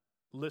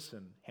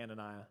 listen,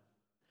 Hananiah,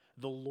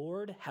 the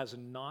Lord has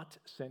not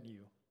sent you,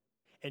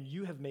 and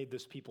you have made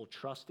this people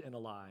trust in a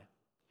lie.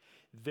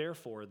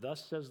 Therefore,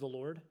 thus says the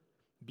Lord,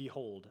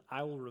 behold,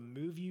 I will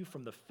remove you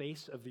from the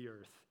face of the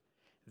earth.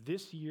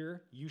 This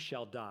year you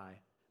shall die,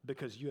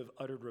 because you have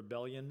uttered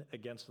rebellion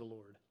against the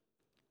Lord.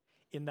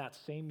 In that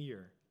same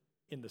year,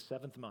 in the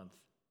 7th month,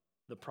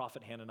 the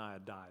prophet Hananiah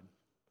died.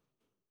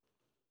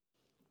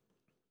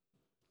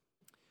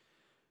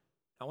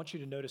 I want you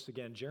to notice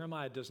again,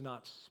 Jeremiah does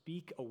not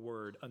speak a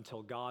word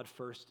until God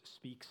first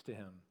speaks to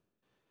him.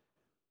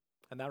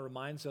 And that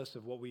reminds us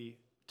of what we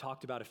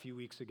talked about a few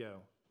weeks ago.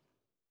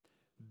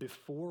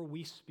 Before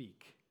we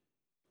speak,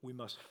 we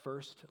must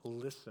first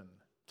listen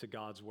to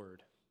God's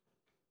word.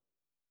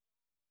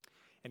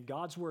 And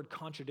God's word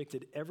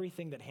contradicted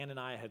everything that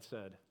Hananiah had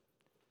said.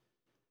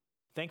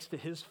 Thanks to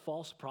his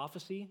false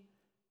prophecy,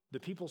 the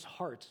people's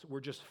hearts were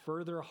just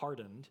further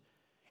hardened,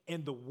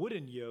 and the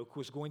wooden yoke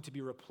was going to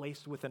be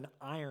replaced with an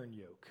iron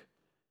yoke.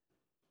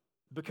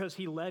 Because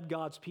he led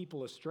God's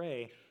people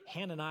astray,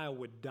 Hananiah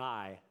would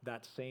die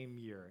that same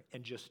year.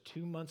 And just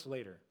 2 months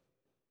later,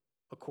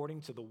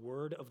 according to the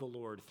word of the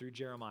Lord through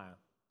Jeremiah,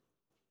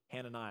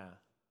 Hananiah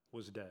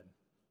was dead.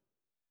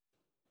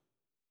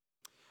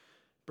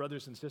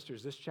 Brothers and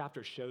sisters, this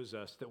chapter shows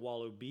us that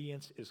while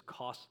obedience is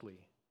costly,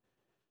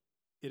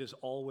 it is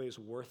always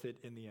worth it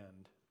in the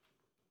end.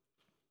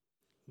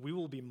 We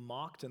will be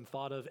mocked and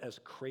thought of as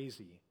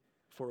crazy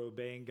for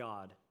obeying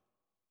God.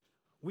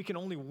 We can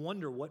only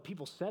wonder what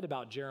people said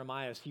about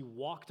Jeremiah as he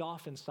walked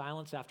off in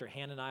silence after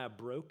Hananiah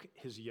broke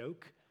his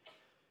yoke.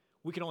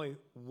 We can only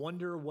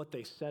wonder what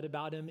they said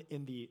about him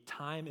in the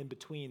time in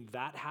between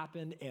that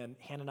happened and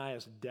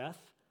Hananiah's death.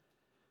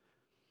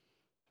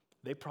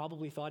 They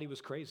probably thought he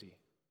was crazy.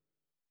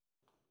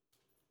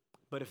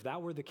 But if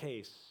that were the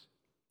case,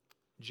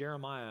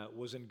 Jeremiah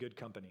was in good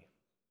company.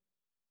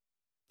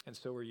 And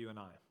so are you and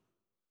I.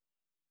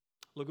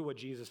 Look at what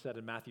Jesus said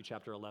in Matthew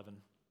chapter 11.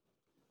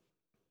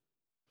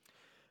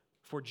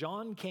 For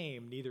John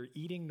came neither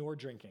eating nor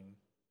drinking,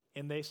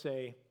 and they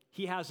say,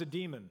 he has a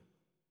demon.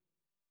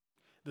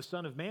 The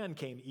Son of Man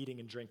came eating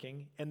and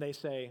drinking, and they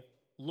say,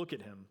 look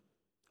at him,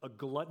 a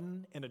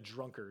glutton and a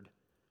drunkard,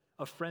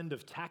 a friend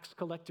of tax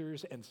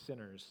collectors and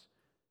sinners.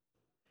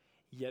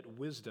 Yet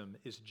wisdom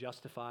is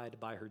justified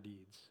by her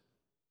deeds.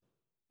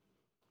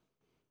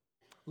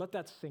 Let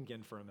that sink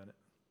in for a minute.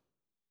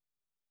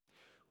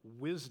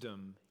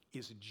 Wisdom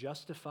is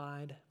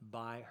justified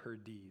by her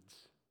deeds.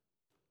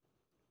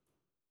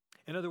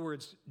 In other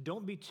words,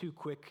 don't be too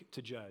quick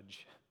to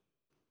judge.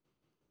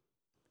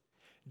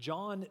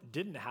 John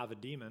didn't have a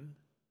demon.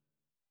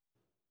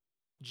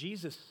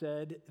 Jesus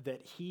said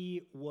that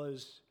he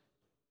was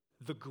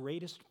the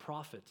greatest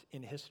prophet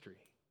in history,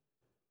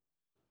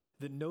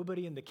 that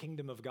nobody in the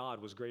kingdom of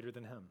God was greater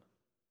than him.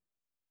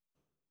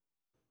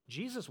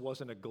 Jesus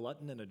wasn't a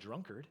glutton and a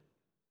drunkard.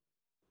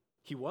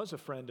 He was a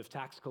friend of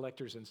tax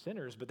collectors and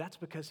sinners, but that's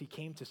because he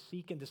came to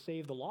seek and to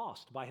save the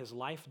lost by his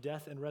life,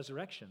 death, and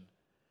resurrection.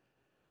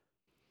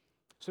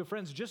 So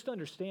friends, just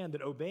understand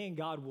that obeying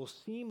God will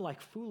seem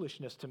like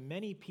foolishness to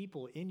many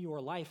people in your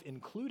life,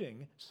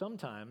 including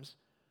sometimes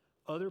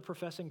other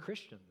professing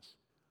Christians.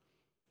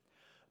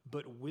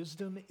 But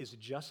wisdom is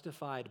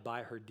justified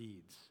by her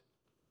deeds.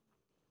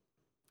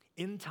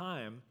 In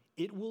time,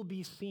 it will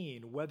be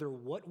seen whether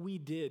what we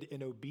did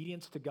in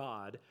obedience to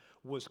God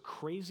was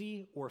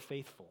crazy or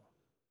faithful.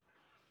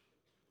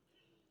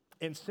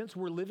 And since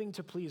we're living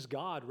to please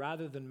God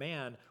rather than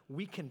man,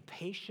 we can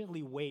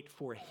patiently wait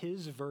for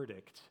his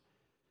verdict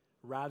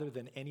rather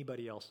than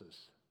anybody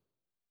else's.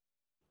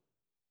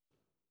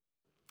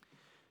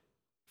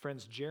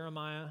 Friends,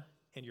 Jeremiah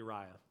and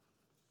Uriah,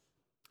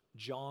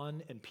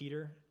 John and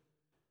Peter,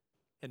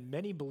 and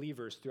many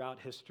believers throughout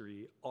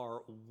history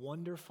are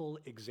wonderful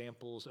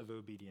examples of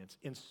obedience.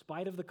 In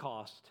spite of the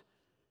cost,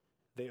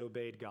 they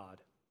obeyed God.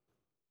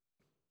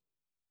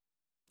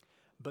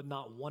 But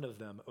not one of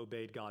them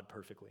obeyed God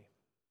perfectly.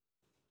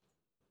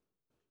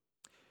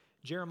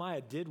 Jeremiah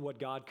did what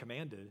God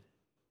commanded,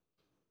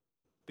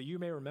 but you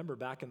may remember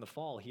back in the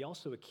fall, he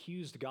also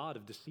accused God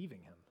of deceiving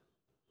him.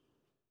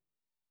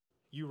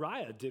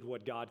 Uriah did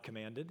what God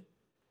commanded,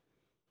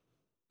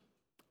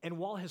 and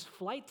while his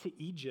flight to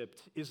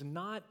Egypt is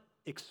not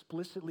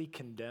explicitly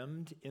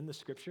condemned in the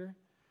scripture,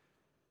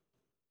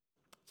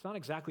 it's not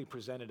exactly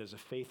presented as a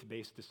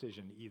faith-based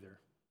decision either.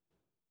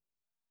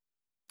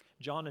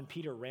 John and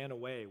Peter ran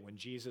away when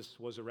Jesus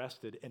was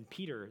arrested, and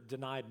Peter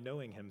denied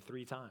knowing him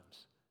 3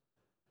 times.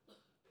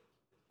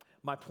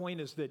 My point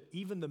is that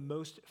even the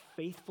most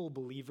faithful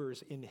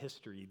believers in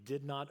history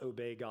did not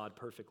obey God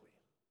perfectly,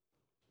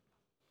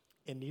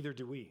 and neither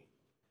do we.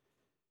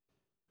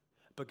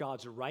 But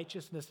God's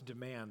righteousness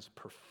demands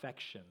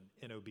perfection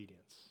in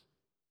obedience.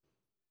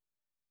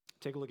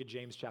 Take a look at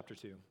James chapter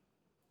 2.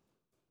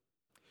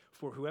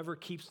 For whoever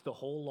keeps the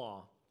whole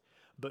law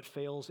but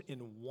fails in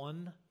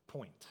one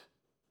point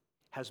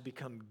has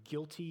become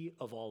guilty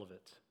of all of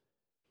it.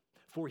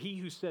 For he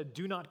who said,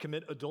 do not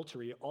commit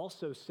adultery,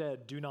 also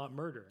said, do not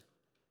murder.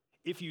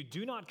 If you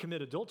do not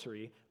commit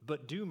adultery,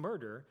 but do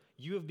murder,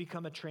 you have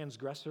become a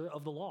transgressor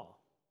of the law.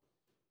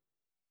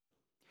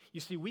 You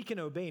see, we can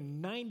obey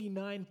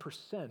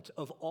 99%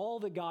 of all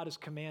that God has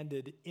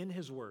commanded in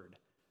his word.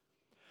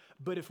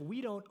 But if we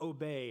don't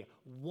obey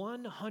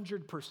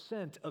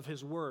 100% of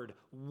his word,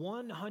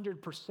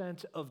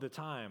 100% of the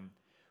time,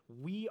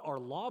 we are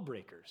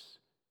lawbreakers.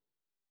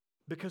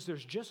 Because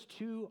there's just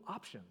two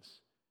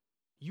options.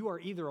 You are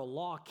either a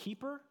law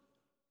keeper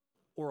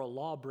or a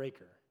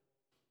lawbreaker.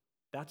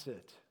 That's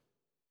it.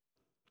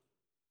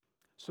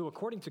 So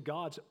according to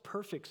God's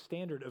perfect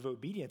standard of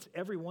obedience,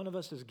 every one of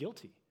us is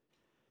guilty.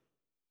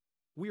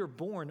 We are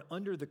born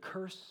under the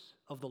curse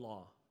of the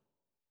law.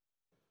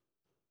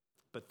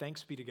 But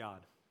thanks be to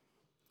God,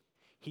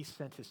 he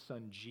sent his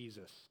son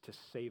Jesus to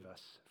save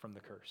us from the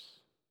curse.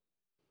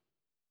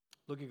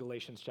 Look at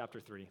Galatians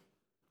chapter 3.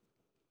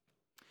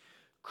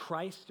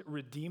 Christ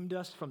redeemed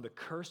us from the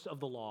curse of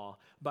the law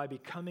by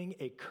becoming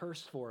a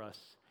curse for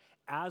us,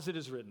 as it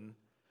is written,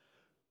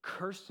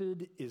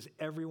 "Cursed is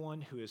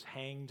everyone who is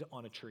hanged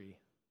on a tree,"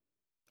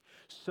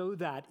 so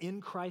that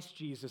in Christ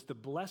Jesus the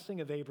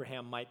blessing of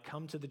Abraham might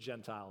come to the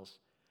Gentiles,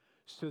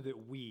 so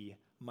that we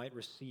might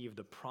receive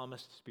the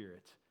promised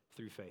Spirit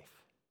through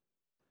faith.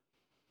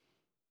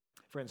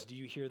 Friends, do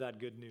you hear that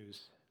good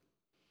news?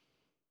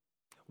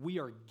 We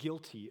are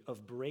guilty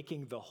of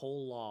breaking the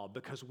whole law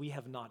because we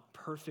have not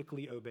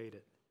perfectly obeyed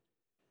it.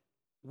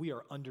 We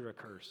are under a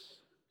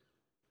curse.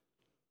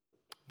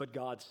 But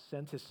God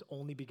sent his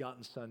only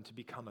begotten Son to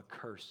become a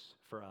curse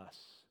for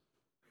us.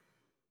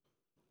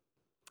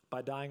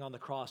 By dying on the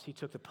cross, he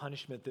took the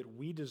punishment that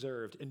we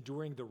deserved,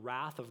 enduring the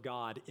wrath of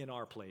God in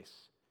our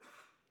place.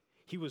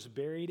 He was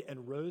buried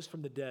and rose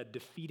from the dead,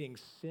 defeating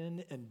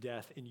sin and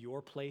death in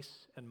your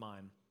place and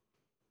mine.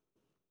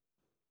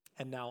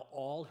 And now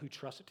all who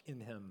trust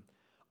in him,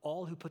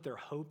 all who put their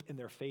hope and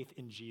their faith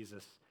in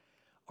Jesus,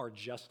 are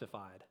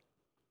justified.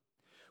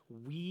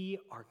 We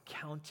are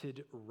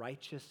counted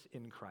righteous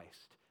in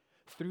Christ.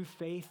 Through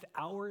faith,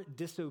 our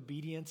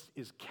disobedience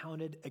is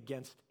counted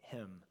against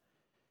him.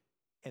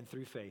 And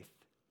through faith,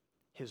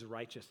 his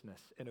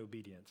righteousness and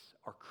obedience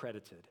are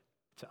credited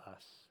to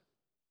us.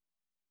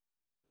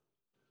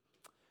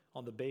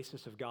 On the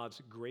basis of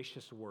God's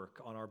gracious work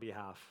on our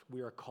behalf,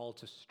 we are called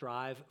to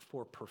strive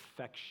for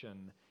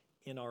perfection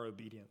in our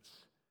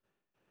obedience.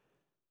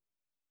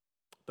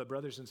 But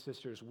brothers and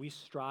sisters, we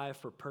strive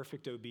for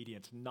perfect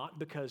obedience, not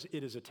because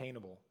it is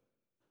attainable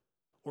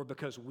or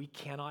because we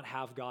cannot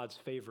have God's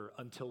favor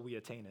until we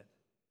attain it,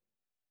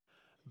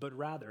 but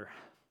rather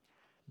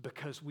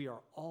because we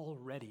are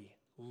already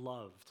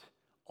loved,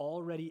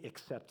 already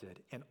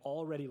accepted, and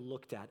already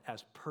looked at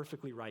as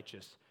perfectly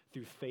righteous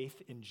through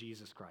faith in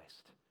Jesus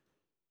Christ.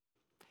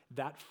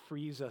 That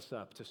frees us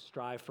up to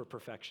strive for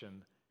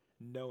perfection,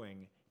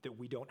 knowing that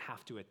we don't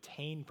have to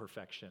attain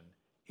perfection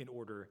in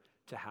order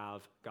to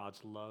have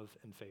God's love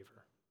and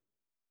favor.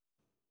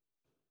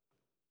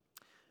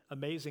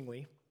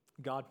 Amazingly,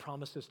 God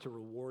promises to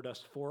reward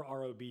us for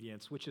our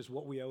obedience, which is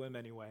what we owe him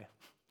anyway.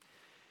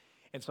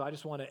 And so I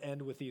just want to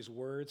end with these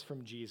words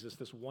from Jesus,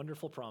 this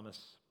wonderful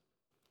promise.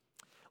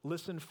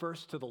 Listen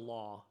first to the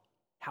law,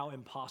 how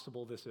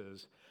impossible this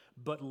is,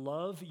 but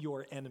love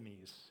your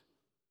enemies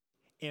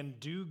and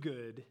do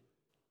good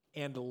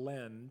and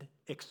lend,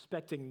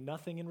 expecting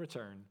nothing in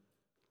return.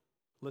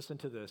 Listen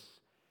to this,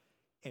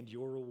 and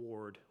your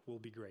reward will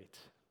be great.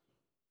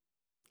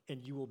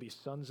 And you will be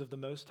sons of the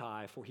Most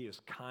High, for he is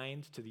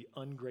kind to the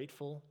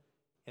ungrateful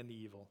and the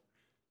evil.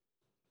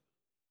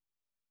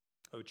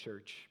 O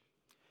church,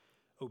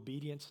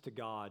 obedience to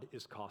God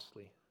is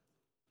costly,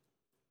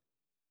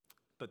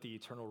 but the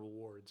eternal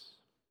rewards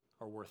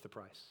are worth the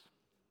price.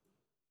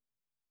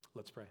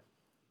 Let's pray.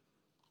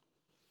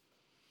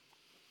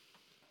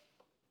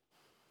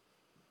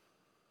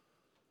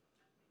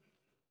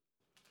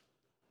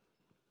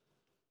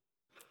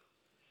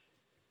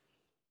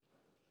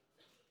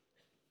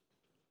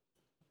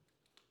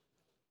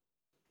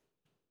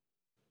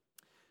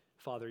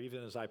 Father,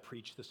 even as I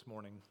preach this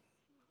morning,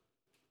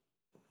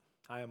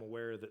 I am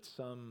aware that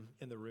some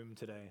in the room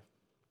today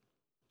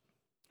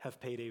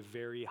have paid a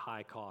very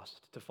high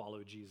cost to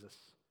follow Jesus.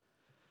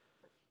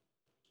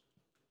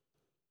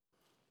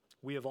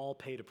 We have all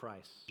paid a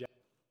price.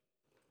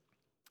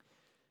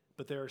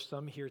 But there are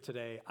some here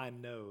today I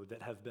know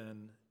that have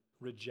been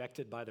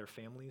rejected by their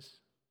families.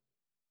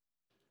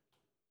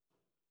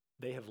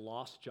 They have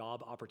lost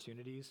job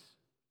opportunities,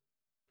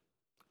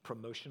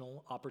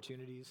 promotional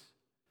opportunities.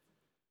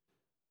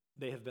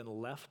 They have been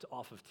left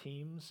off of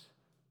teams.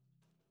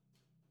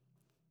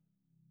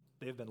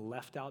 They have been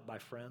left out by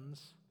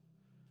friends.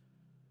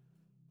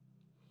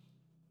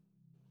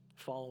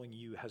 Following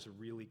you has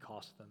really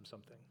cost them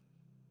something.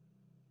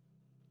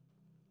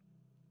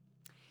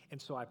 And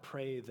so I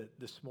pray that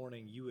this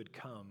morning you would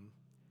come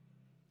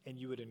and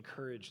you would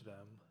encourage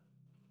them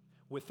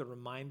with the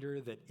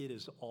reminder that it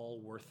is all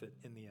worth it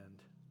in the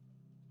end.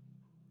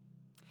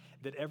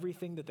 That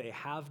everything that they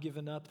have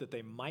given up, that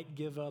they might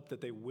give up,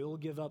 that they will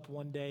give up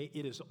one day,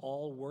 it is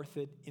all worth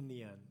it in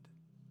the end.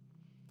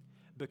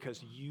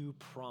 Because you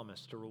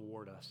promise to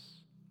reward us.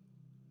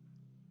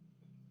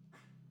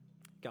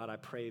 God, I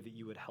pray that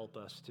you would help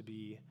us to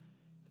be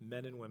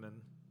men and women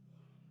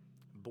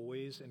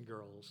boys and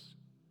girls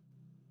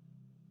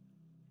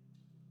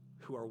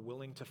who are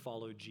willing to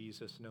follow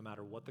Jesus no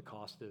matter what the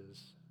cost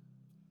is,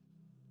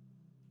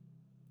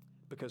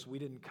 because we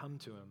didn't come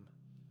to him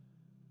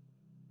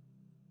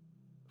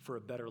for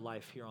a better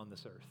life here on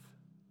this earth.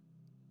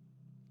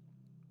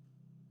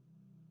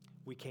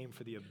 We came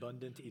for the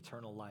abundant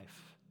eternal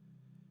life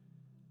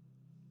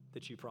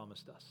that you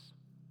promised us.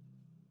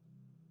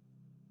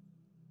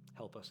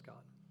 Help us, God.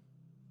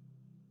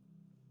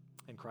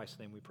 In Christ's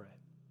name we pray.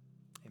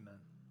 Amen.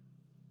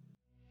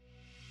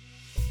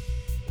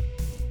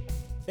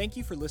 Thank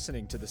you for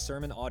listening to the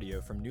sermon audio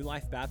from New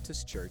Life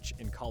Baptist Church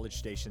in College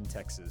Station,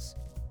 Texas.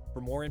 For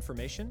more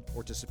information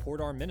or to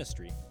support our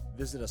ministry,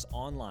 visit us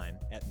online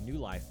at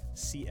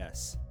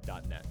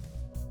newlifecs.net.